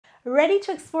Ready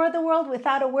to explore the world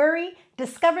without a worry?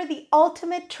 Discover the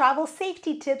ultimate travel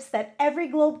safety tips that every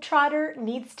globetrotter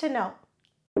needs to know.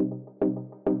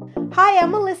 Hi,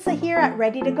 I'm Melissa here at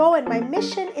Ready to Go, and my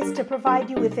mission is to provide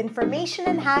you with information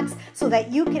and hacks so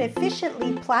that you can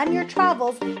efficiently plan your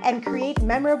travels and create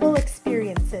memorable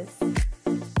experiences.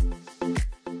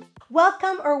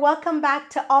 Welcome back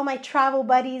to all my travel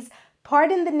buddies.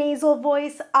 Pardon the nasal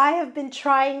voice. I have been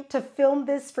trying to film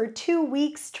this for 2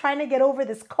 weeks, trying to get over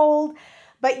this cold.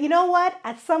 But you know what?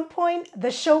 At some point,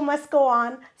 the show must go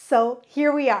on. So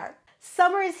here we are.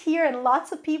 Summer is here and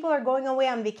lots of people are going away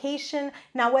on vacation.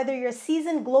 Now, whether you're a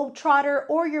seasoned globetrotter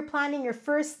or you're planning your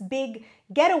first big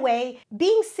getaway,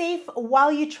 being safe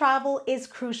while you travel is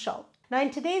crucial. Now, in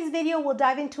today's video, we'll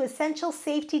dive into essential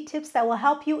safety tips that will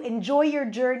help you enjoy your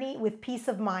journey with peace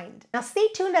of mind. Now, stay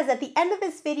tuned, as at the end of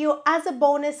this video, as a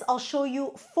bonus, I'll show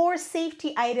you 4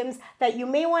 safety items that you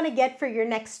may want to get for your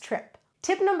next trip.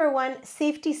 Tip number 1,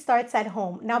 safety starts at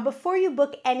home. Now, before you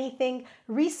book anything,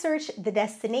 research the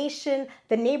destination,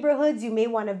 the neighborhoods you may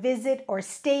want to visit or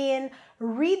stay in,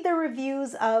 read the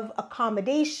reviews of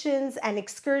accommodations and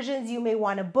excursions you may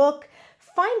want to book.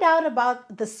 Find out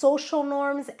about the social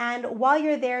norms, and while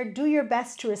you're there, do your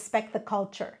best to respect the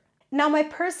culture. Now, my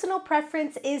personal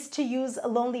preference is to use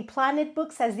Lonely Planet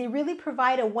books, as they really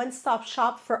provide a one-stop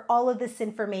shop for all of this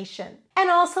information. And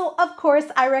also, of course,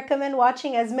 I recommend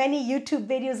watching as many YouTube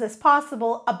videos as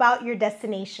possible about your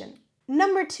destination.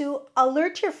 Number 2,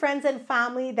 alert your friends and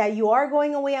family that you are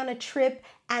going away on a trip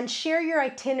and share your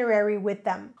itinerary with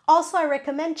them. Also, I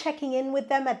recommend checking in with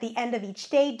them at the end of each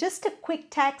day, just a quick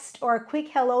text or a quick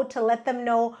hello to let them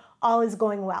know all is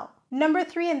going well. Number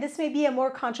 3, and this may be a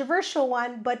more controversial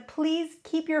one, but please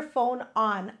keep your phone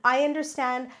on. I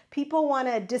understand people want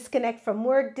to disconnect from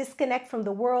work, disconnect from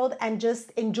the world, and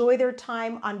just enjoy their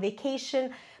time on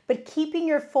vacation. But keeping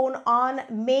your phone on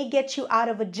may get you out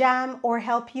of a jam or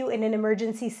help you in an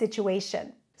emergency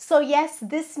situation. So yes,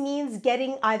 this means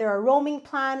getting either a roaming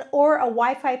plan or a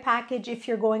Wi-Fi package if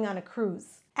you're going on a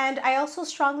cruise. And I also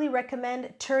strongly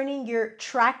recommend turning your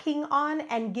tracking on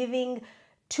and giving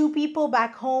 2 people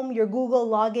back home your Google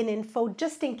login info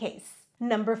just in case.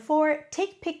 Number 4,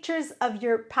 take pictures of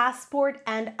your passport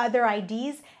and other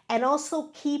IDs, and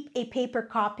also keep a paper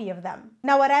copy of them.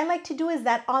 Now, what I like to do is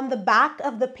that on the back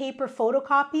of the paper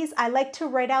photocopies, I like to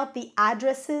write out the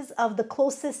addresses of the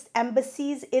closest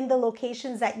embassies in the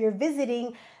locations that you're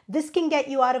visiting. This can get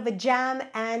you out of a jam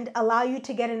and allow you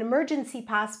to get an emergency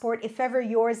passport if ever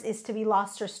yours is to be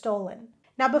lost or stolen.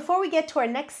 Now, before we get to our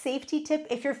next safety tip,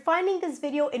 if you're finding this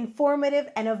video informative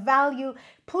and of value,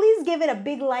 please give it a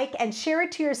big like and share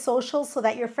it to your socials so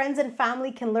that your friends and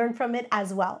family can learn from it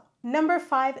as well. Number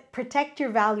 5, protect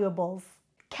your valuables.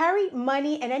 Carry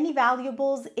money and any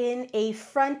valuables in a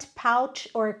front pouch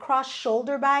or a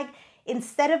cross-shoulder bag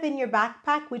instead of in your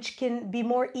backpack, which can be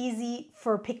more easy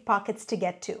for pickpockets to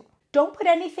get to. Don't put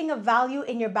anything of value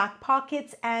in your back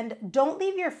pockets, and don't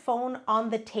leave your phone on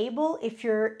the table if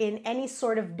you're in any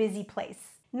sort of busy place.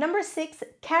 Number 6,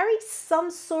 carry some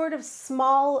sort of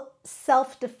small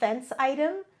self-defense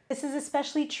item. This is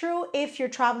especially true if you're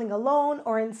traveling alone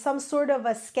or in some sort of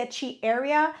a sketchy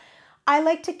area. I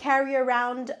like to carry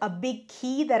around a big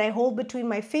key that I hold between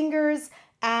my fingers,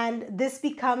 and this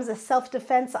becomes a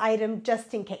self-defense item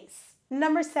just in case.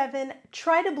 Number 7,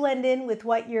 try to blend in with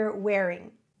what you're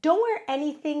wearing. Don't wear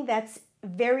anything that's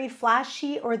very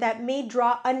flashy or that may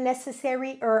draw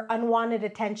unnecessary or unwanted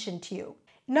attention to you.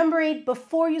 Number 8,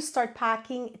 before you start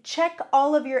packing, check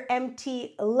all of your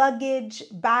empty luggage,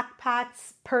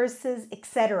 backpacks, purses,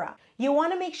 etc. You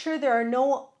want to make sure there are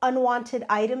no unwanted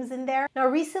items in there. Now,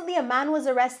 recently a man was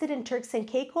arrested in Turks and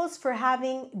Caicos for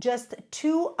having just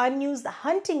 2 unused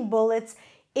hunting bullets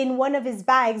in one of his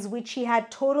bags, which he had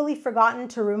totally forgotten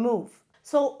to remove.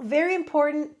 So very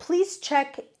important, please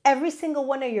check every single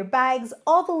one of your bags,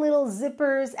 all the little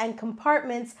zippers and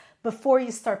compartments before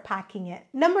you start packing it.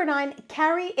 Number 9,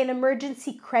 carry an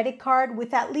emergency credit card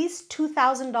with at least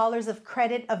 $2,000 of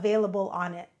credit available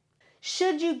on it.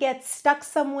 Should you get stuck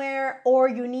somewhere or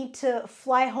you need to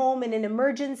fly home in an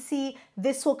emergency,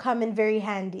 this will come in very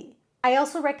handy. I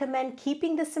also recommend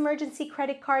keeping this emergency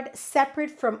credit card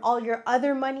separate from all your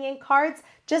other money and cards,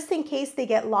 just in case they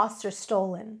get lost or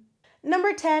stolen.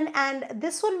 Number 10, and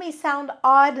this one may sound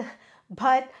odd,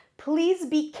 but please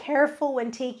be careful when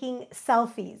taking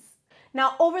selfies.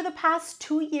 Now, over the past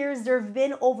 2 years, there have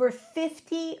been over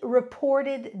 50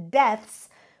 reported deaths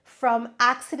from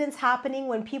accidents happening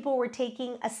when people were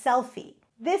taking a selfie.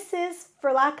 This is,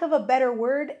 for lack of a better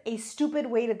word, a stupid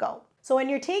way to go. So when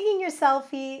you're taking your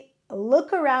selfie,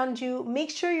 look around you, make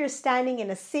sure you're standing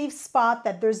in a safe spot,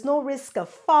 that there's no risk of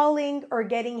falling or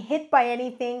getting hit by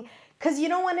anything, because you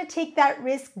don't want to take that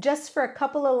risk just for a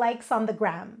couple of likes on the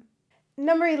gram.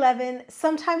 Number 11,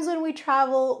 sometimes when we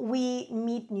travel, we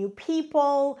meet new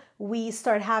people, we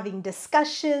start having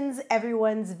discussions,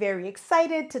 everyone's very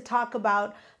excited to talk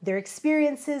about their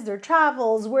experiences, their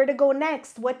travels, where to go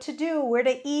next, what to do, where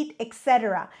to eat,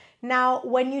 etc. Now,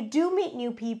 when you do meet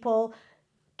new people,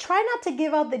 try not to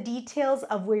give out the details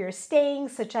of where you're staying,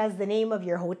 such as the name of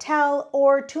your hotel,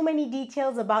 or too many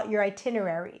details about your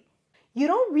itinerary. You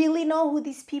don't really know who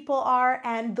these people are,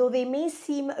 and though they may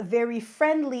seem very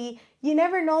friendly, you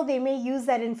never know, they may use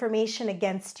that information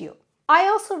against you. I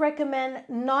also recommend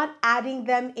not adding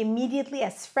them immediately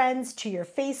as friends to your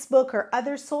Facebook or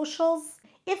other socials.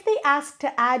 If they ask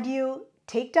to add you,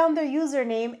 take down their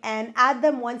username and add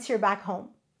them once you're back home.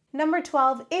 Number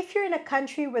 12, if you're in a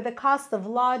country where the cost of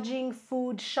lodging,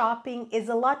 food, shopping is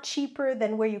a lot cheaper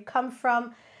than where you come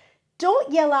from,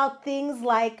 don't yell out things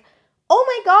like, "Oh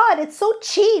my God, it's so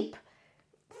cheap."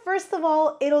 First of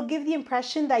all, it'll give the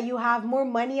impression that you have more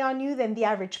money on you than the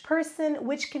average person,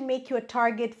 which can make you a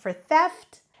target for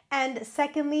theft. And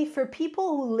secondly, for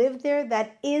people who live there,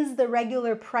 that is the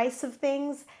regular price of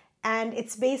things, and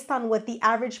it's based on what the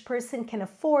average person can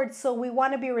afford, so we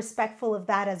want to be respectful of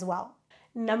that as well.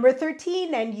 Number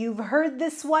 13, and you've heard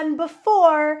this one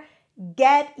before,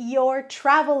 get your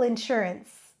travel insurance.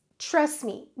 Trust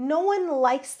me, no one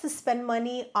likes to spend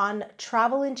money on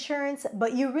travel insurance,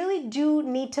 but you really do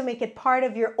need to make it part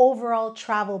of your overall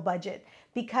travel budget,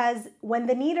 because when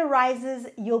the need arises,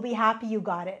 you'll be happy you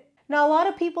got it. Now, a lot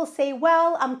of people say,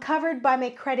 well, I'm covered by my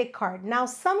credit card. Now,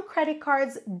 some credit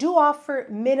cards do offer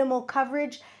minimal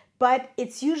coverage, but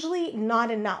it's usually not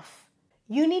enough.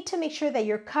 You need to make sure that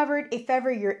you're covered if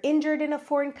ever you're injured in a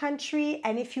foreign country,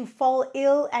 and if you fall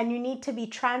ill and you need to be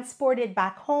transported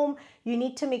back home, you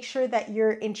need to make sure that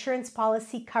your insurance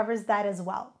policy covers that as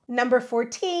well. Number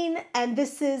 14, and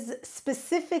this is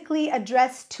specifically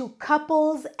addressed to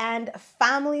couples and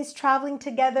families traveling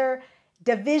together,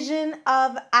 division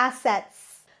of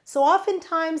assets. So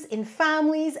oftentimes in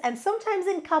families and sometimes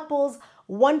in couples,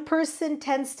 one person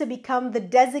tends to become the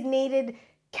designated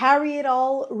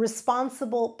carry-it-all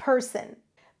responsible person.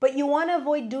 But you want to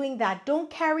avoid doing that. Don't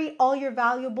carry all your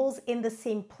valuables in the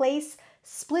same place.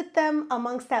 Split them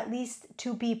amongst at least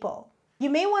 2 people. You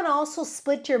may want to also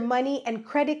split your money and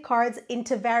credit cards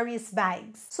into various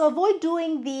bags. So avoid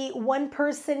doing the one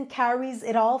person carries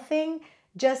it all thing.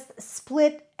 Just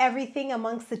split everything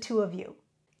amongst the 2 of you.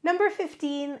 Number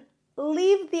 15,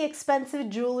 leave the expensive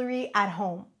jewelry at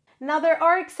home. Now, there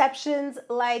are exceptions,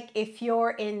 like if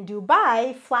you're in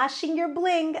Dubai, flashing your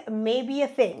bling may be a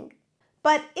thing.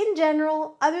 But in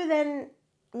general, other than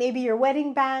maybe your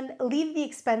wedding band, leave the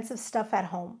expensive stuff at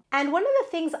home. And one of the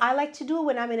things I like to do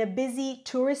when I'm in a busy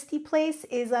touristy place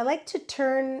is I like to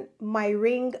turn my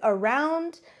ring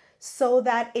around so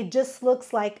that it just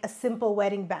looks like a simple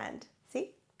wedding band.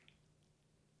 See?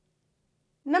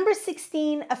 Number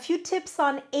 16, a few tips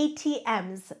on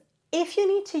ATMs. If you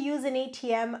need to use an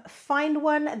ATM, find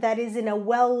one that is in a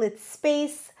well-lit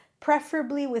space,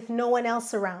 preferably with no one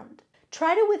else around.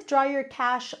 Try to withdraw your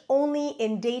cash only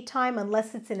in daytime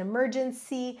unless it's an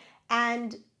emergency,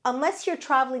 and unless you're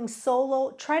traveling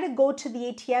solo, try to go to the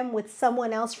ATM with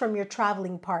someone else from your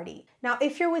traveling party. Now,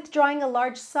 if you're withdrawing a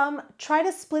large sum, try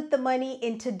to split the money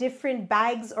into different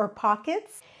bags or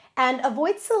pockets, and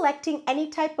avoid selecting any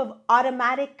type of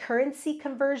automatic currency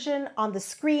conversion on the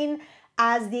screen,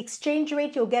 as the exchange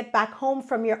rate you'll get back home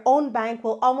from your own bank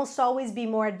will almost always be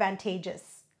more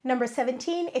advantageous. Number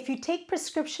 17, if you take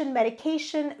prescription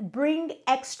medication, bring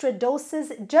extra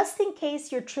doses just in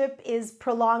case your trip is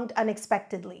prolonged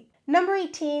unexpectedly. Number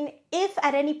 18, if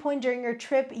at any point during your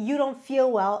trip you don't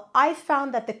feel well, I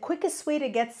found that the quickest way to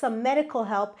get some medical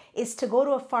help is to go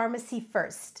to a pharmacy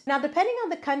first. Now, depending on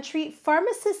the country,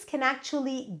 pharmacists can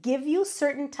actually give you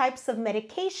certain types of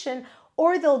medication,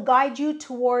 or they'll guide you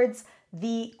towards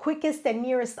the quickest and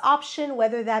nearest option,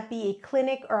 whether that be a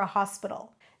clinic or a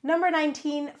hospital. Number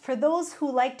 19, for those who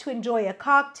like to enjoy a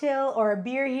cocktail or a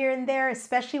beer here and there,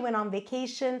 especially when on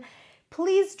vacation,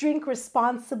 please drink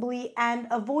responsibly and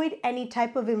avoid any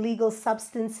type of illegal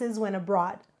substances when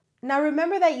abroad. Now,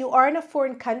 remember that you are in a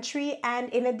foreign country, and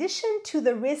in addition to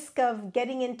the risk of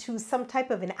getting into some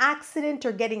type of an accident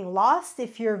or getting lost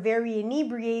if you're very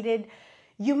inebriated,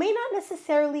 you may not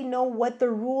necessarily know what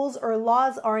the rules or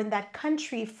laws are in that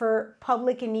country for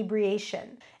public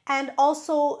inebriation. And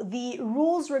also, the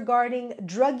rules regarding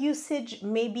drug usage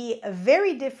may be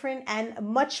very different and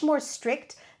much more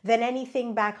strict than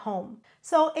anything back home.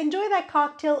 So enjoy that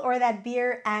cocktail or that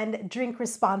beer and drink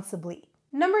responsibly.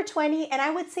 Number 20, and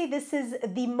I would say this is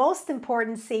the most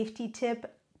important safety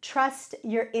tip, trust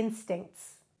your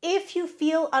instincts. If you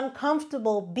feel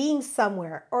uncomfortable being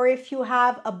somewhere, or if you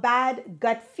have a bad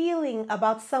gut feeling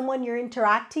about someone you're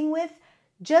interacting with,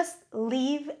 just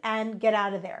leave and get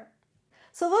out of there.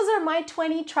 So those are my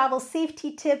 20 travel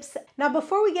safety tips. Now,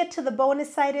 before we get to the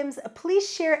bonus items, please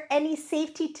share any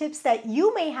safety tips that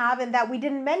you may have and that we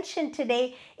didn't mention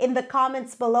today in the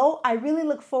comments below. I really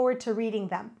look forward to reading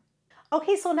them.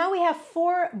 Okay, so now we have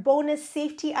 4 bonus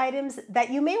safety items that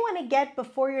you may want to get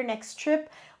before your next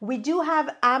trip. We do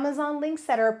have Amazon links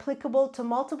that are applicable to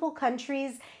multiple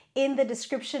countries in the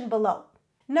description below.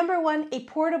 Number 1, a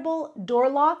portable door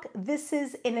lock. This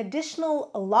is an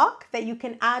additional lock that you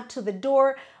can add to the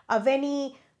door of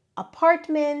any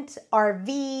apartment,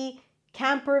 RV,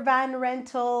 camper van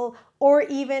rental, or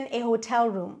even a hotel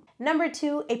room. Number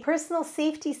 2, a personal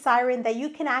safety siren that you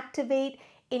can activate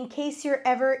in case you're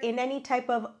ever in any type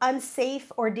of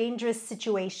unsafe or dangerous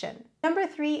situation. Number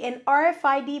 3, an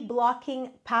RFID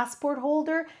blocking passport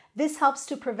holder. This helps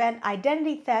to prevent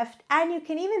identity theft, and you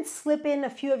can even slip in a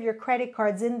few of your credit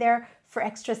cards in there for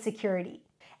extra security.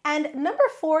 And number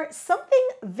 4, something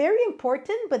very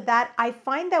important, but that I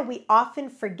find that we often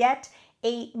forget,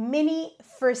 a mini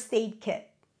first aid kit.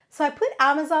 So I put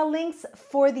Amazon links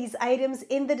for these items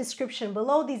in the description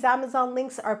below. These Amazon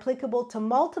links are applicable to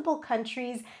multiple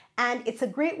countries, and it's a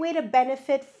great way to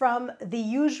benefit from the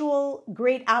usual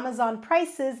great Amazon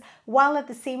prices while at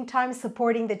the same time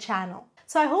supporting the channel.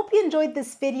 So I hope you enjoyed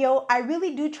this video. I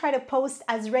really do try to post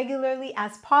as regularly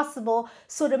as possible,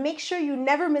 so to make sure you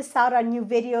never miss out on new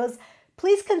videos,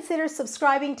 please consider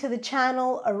subscribing to the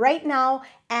channel right now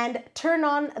and turn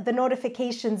on the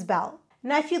notifications bell.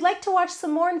 Now, if you'd like to watch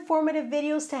some more informative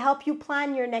videos to help you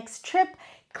plan your next trip,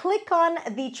 click on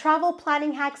the Travel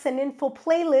Planning Hacks and Info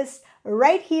playlist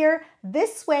right here.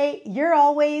 This way, you're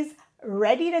always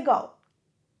ready to go.